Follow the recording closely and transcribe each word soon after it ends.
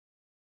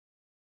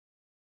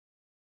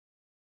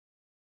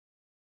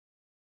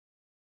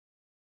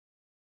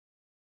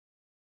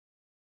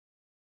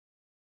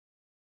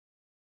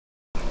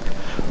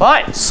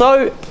Right,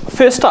 so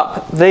first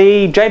up,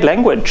 the Jade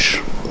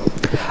language.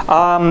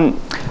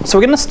 So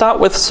we're going to start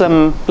with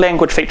some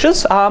language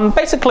features.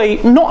 Basically,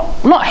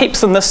 not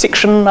heaps in this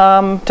section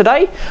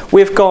today.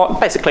 We've got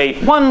basically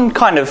one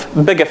kind of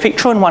bigger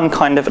feature and one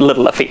kind of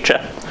littler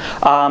feature.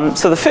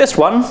 So the first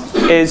one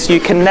is you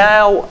can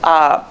now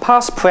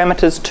pass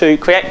parameters to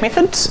create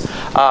methods,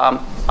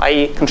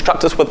 i.e.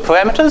 constructors with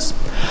parameters.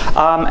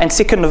 And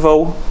second of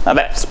all,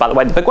 that's by the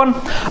way the big one,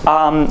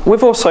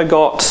 we've also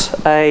got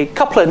a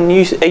couple of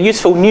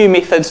useful new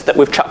methods that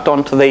we've chucked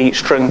onto the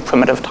string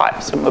primitive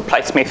types and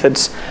replace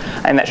methods,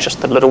 and that's just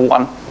the little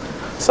one.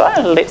 So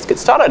let's get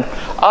started.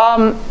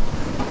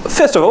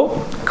 First of all,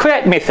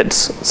 create methods.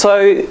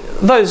 So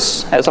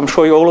those, as I'm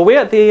sure you're all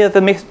aware, they're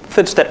the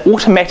methods that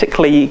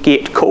automatically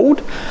get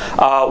called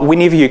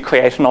whenever you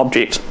create an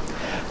object.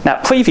 Now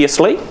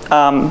previously,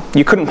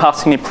 you couldn't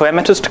pass any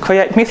parameters to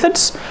create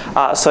methods.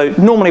 So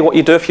normally what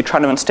you do if you're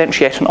trying to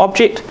instantiate an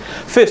object,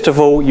 first of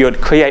all you'd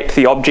create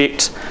the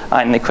object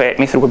and the create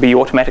method would be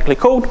automatically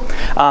called.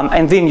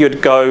 And then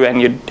you'd go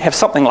and you'd have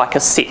something like a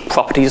set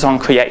properties on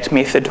create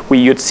method where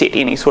you'd set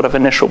any sort of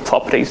initial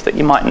properties that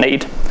you might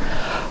need.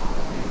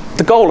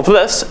 The goal of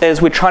this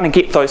is we're trying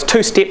to get those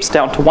two steps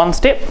down to one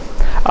step.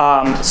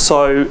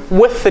 So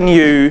with the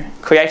new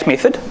create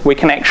method, we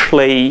can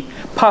actually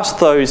pass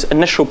those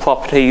initial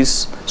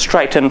properties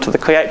straight into the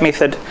create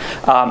method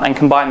and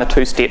combine the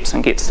two steps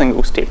and get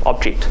single step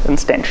object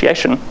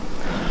instantiation.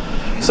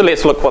 So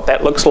let's look what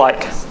that looks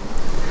like.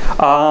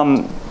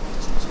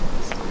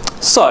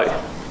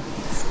 So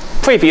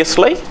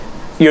previously,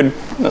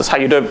 that's how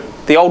you do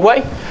it the old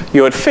way.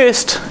 You would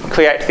first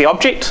create the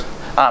object,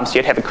 so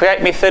you'd have a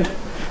create method,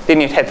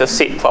 then you'd have the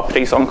set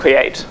properties on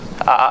create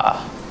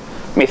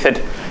method.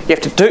 You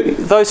have to do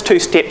those two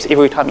steps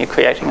every time you're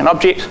creating an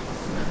object.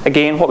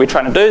 Again, what we're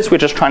trying to do is we're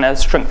just trying to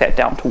shrink that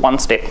down to one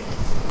step.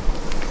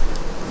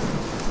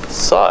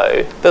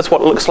 So this is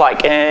what it looks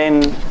like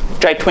in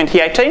Jade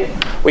 2018.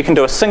 We can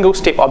do a single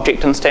step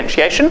object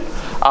instantiation,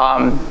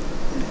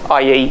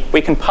 i.e.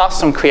 we can pass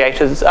some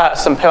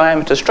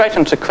parameters straight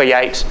into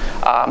create,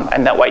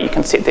 and that way you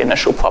can set the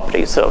initial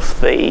properties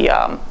of the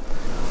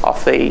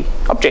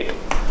object.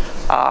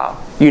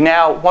 You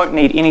now won't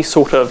need any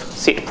sort of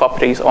set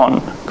properties on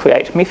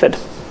create method.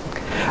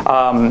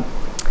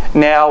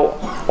 Now,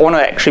 I want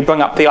to actually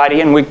bring up the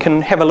idea and we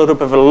can have a little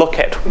bit of a look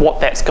at what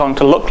that's going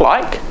to look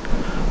like.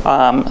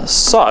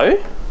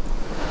 So,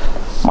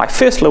 my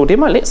first little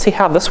demo, let's see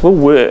how this will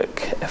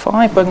work. If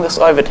I bring this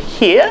over to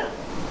here,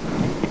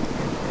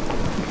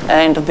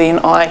 and then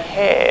I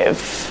have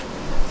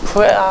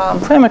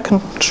parameter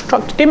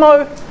construct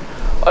demo,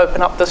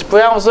 open up this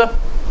browser.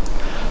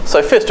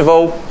 So first of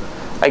all,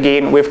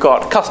 again, we've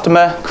got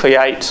customer,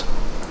 create.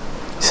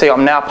 See,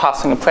 I'm now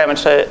passing a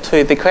parameter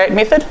to the create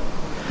method.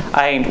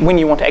 And when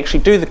you want to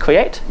actually do the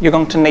create, you're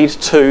going to need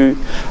to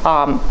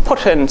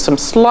put in some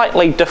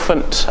slightly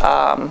different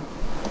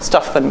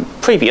stuff than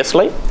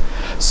previously.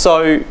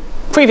 So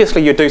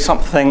previously you do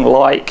something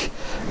like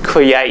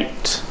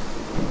create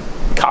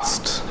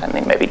cust, and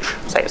then maybe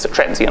say it's a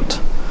transient.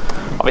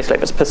 Obviously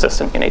if it's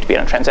persistent, you need to be in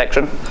a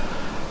transaction.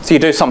 So you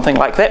do something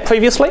like that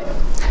previously.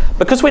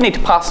 Because we need to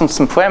pass in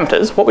some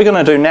parameters, what we're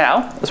going to do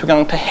now is we're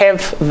going to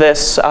have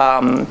this,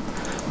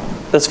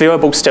 this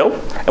variable still,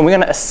 and we're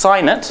going to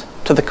assign it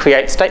to the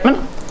create statement.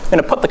 We're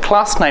going to put the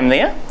class name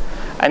there,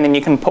 and then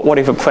you can put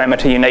whatever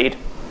parameter you need.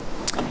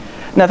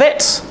 Now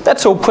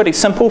that's all pretty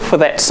simple for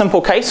that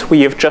simple case where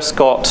you've just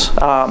got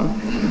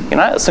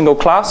a single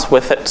class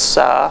with its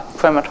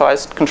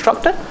parameterized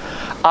constructor.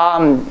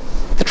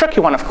 The tricky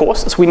one, of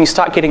course, is when you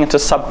start getting into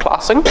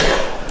subclassing.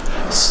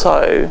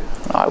 So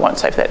I won't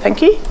save that,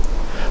 thank you.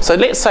 So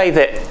let's say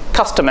that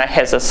customer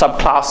has a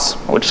subclass,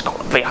 we'll just call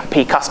it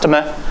VIP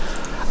customer,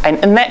 and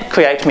in that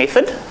create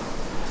method,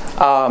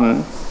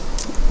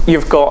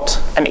 you've got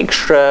an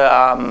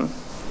extra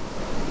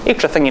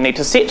thing you need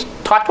to set,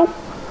 title.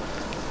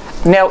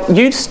 Now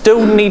you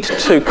still need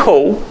to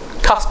call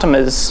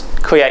customer's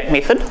create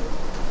method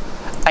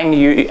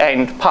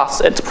and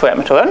pass its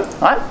parameter in,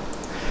 right?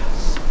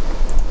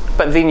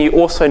 But then you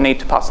also need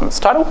to pass in this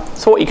title.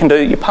 So what you can do,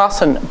 you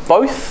pass in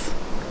both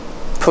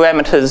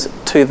parameters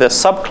to the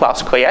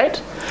subclass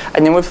create,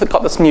 and then we've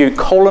got this new :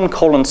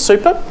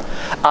 super,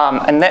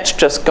 and that's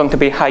just going to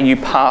be how you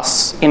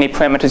pass any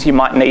parameters you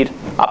might need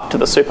up to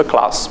the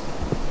superclass.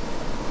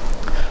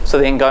 So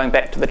then going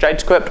back to the Jade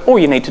script, all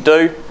you need to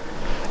do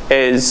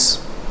is,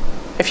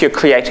 if you're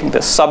creating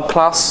this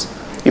subclass,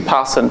 you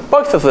pass in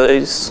both of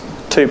these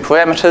two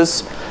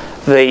parameters.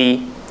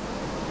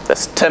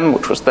 This Tim,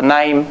 which was the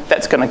name,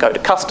 that's going to go to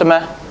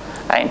customer,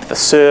 and the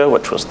Sir,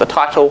 which was the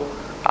title,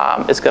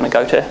 is going to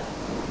go to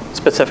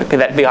specifically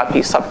that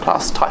VIP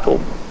subclass title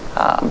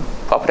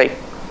property.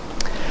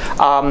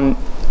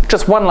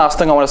 Just one last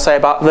thing I want to say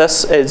about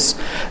this is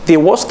there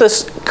was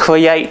this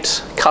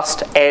create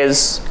cust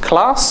as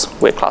class,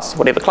 where class is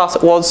whatever class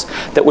it was,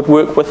 that would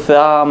work with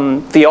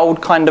the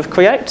old kind of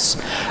creates.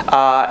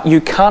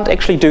 You can't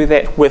actually do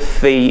that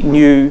with the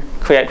new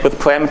create with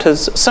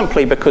parameters,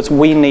 simply because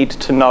we need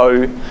to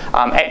know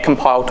at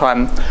compile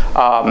time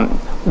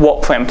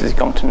what parameters you're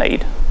going to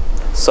need.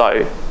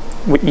 So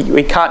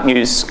we can't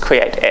use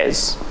create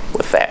as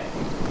with that.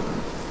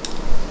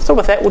 So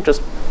with that, we'll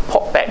just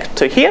pop back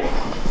to here.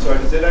 So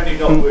does that only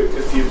not work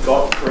if you've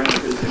got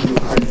parameters in your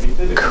create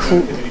method? If you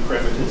don't have any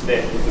parameters,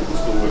 that method will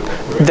still work,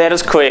 correct? That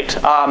is correct.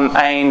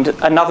 And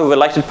another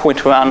related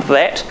point around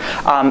that,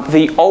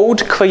 the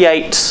old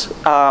create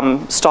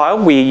style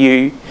where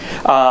you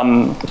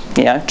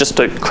just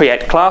do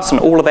create class and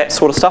all of that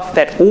sort of stuff,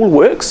 that all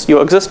works.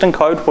 Your existing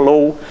code will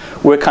all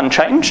work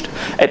unchanged.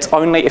 It's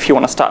only if you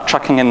want to start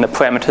chucking in the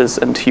parameters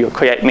into your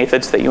create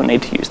methods that you'll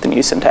need to use the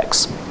new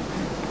syntax.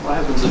 What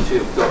happens if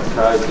you've got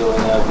code doing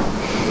a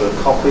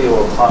copy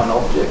or a clone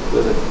object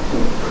where the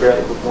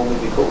create would normally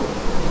be called?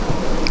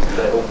 Does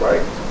that all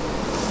break?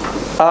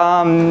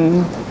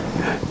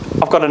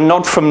 I've got a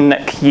nod from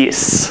Nick,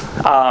 yes.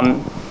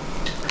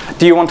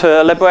 Do you want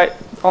to elaborate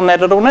on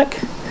that at all, Nick?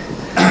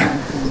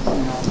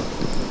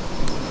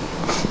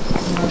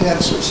 I'll be able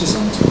to switch this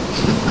on to.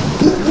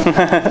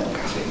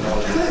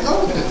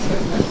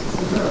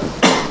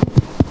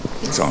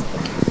 It's on.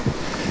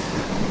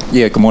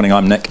 Yeah, good morning,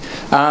 I'm Nick.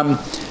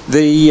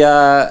 There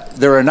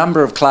are a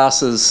number of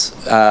classes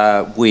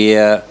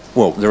there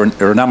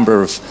are a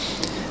number of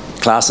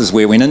classes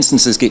where when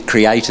instances get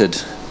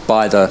created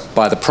by the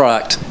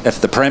product,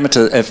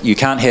 if you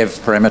can't have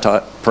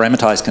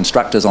parameterized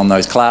constructors on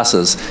those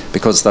classes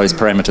because those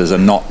parameters are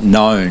not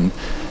known,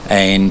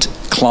 and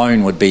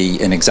clone would be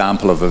an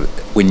example of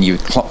when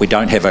we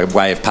don't have a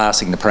way of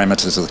passing the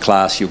parameters of the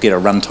class, you'll get a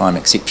runtime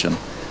exception.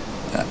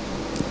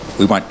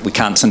 We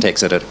can't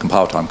syntax it at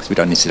compile time because we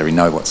don't necessarily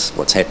know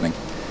what's happening.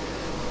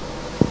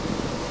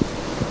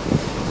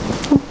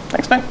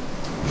 Thanks, Nick.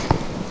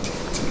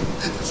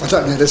 If I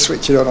don't know how to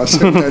switch it on, I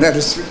still don't know how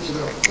to switch it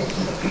on.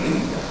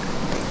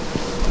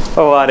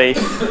 Alrighty.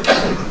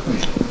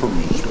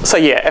 So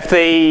yeah,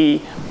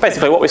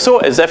 basically what we saw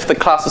is if the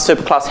class or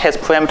superclass has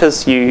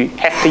parameters, you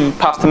have to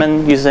pass them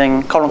in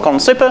using :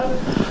 super.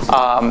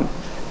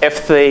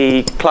 If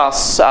the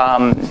class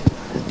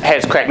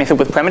has create method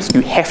with parameters,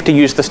 you have to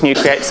use this new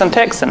create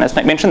syntax, and as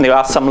Nick mentioned, there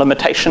are some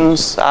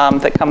limitations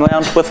that come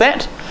around with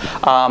that.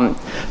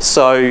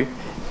 So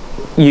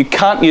you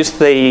can't use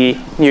the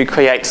new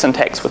create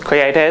syntax with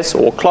create as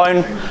or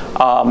clone,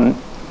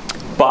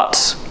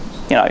 but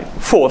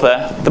for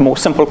the more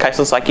simple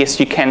cases, I guess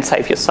you can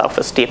save yourself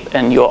a step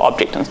in your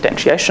object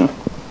instantiation.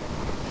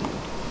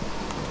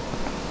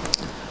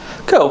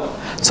 Cool.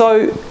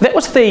 So that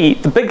was the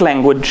big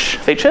language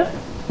feature.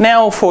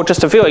 Now for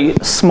just a very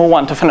small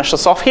one to finish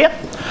this off here.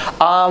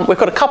 We've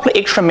got a couple of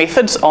extra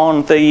methods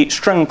on the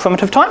string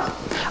primitive type.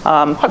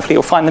 Hopefully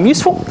you'll find them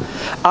useful.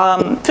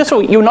 First of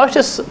all, you'll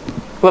notice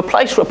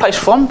replace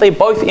from, they're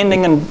both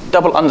ending in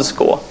double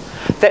underscore.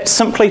 That's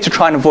simply to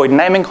try and avoid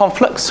naming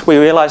conflicts. We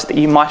realised that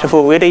you might have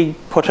already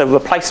put a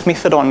replace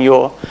method on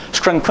your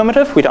string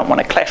primitive. We don't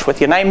want to clash with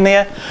your name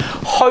there.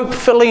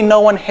 Hopefully no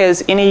one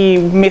has any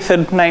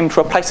method named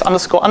replace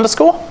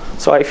underscore.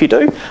 Sorry if you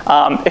do.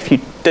 If you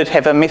did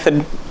have a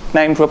method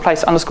named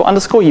replace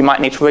underscore, you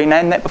might need to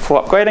rename that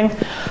before upgrading.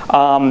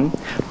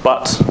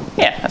 But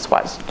yeah, that's why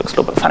it looks a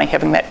little bit funny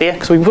having that there,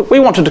 because we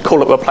wanted to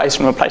call it replace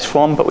and replace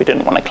from, but we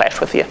didn't want to clash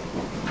with you.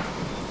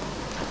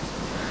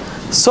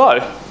 So,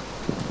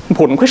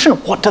 important question,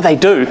 what do they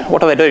do?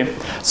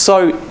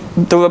 So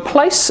the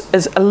replace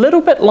is a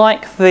little bit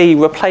like the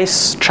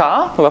replace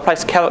char, the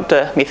replace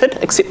character method,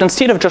 except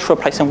instead of just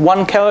replacing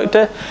one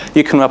character,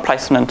 you can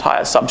replace an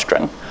entire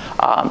substring.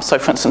 So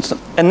for instance,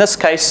 in this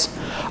case,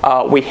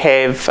 we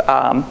have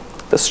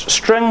this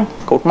string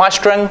called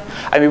myString,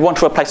 and we want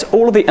to replace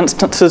all of the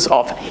instances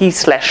of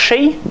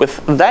he/she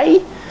with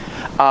they.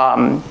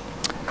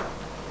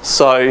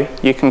 So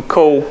you can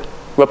call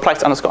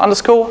replace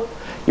underscore,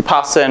 you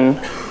pass in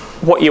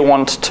what you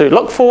want to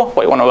look for,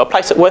 what you want to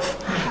replace it with,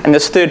 and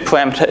this third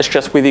parameter is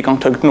just whether you're going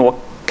to ignore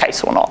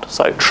case or not.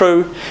 So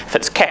true, if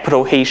it's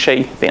capital he,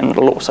 she, then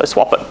it'll also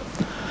swap it.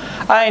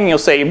 And you'll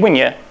see when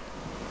you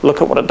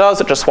look at what it does,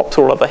 it just swaps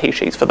all of the he,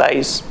 she's for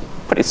theys.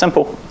 Pretty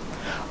simple.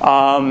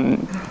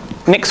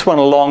 Next one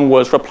along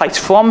was replace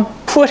from,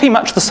 pretty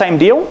much the same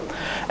deal,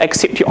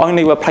 except you're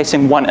only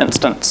replacing one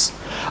instance.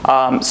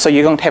 So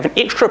you're going to have an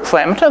extra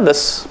parameter,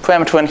 this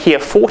parameter in here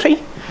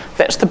 40,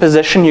 that's the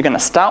position you're going to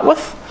start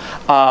with.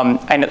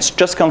 And it's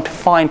just going to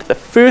find the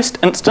first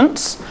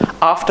instance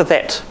after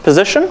that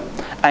position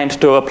and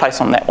do a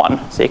replace on that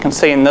one. So you can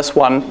see in this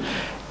one,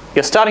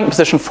 you're starting at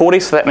position 40,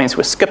 so that means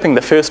we're skipping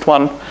the first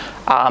one.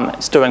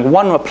 It's doing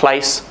one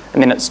replace,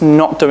 and then it's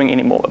not doing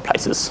any more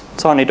replaces.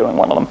 It's only doing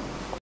one of them.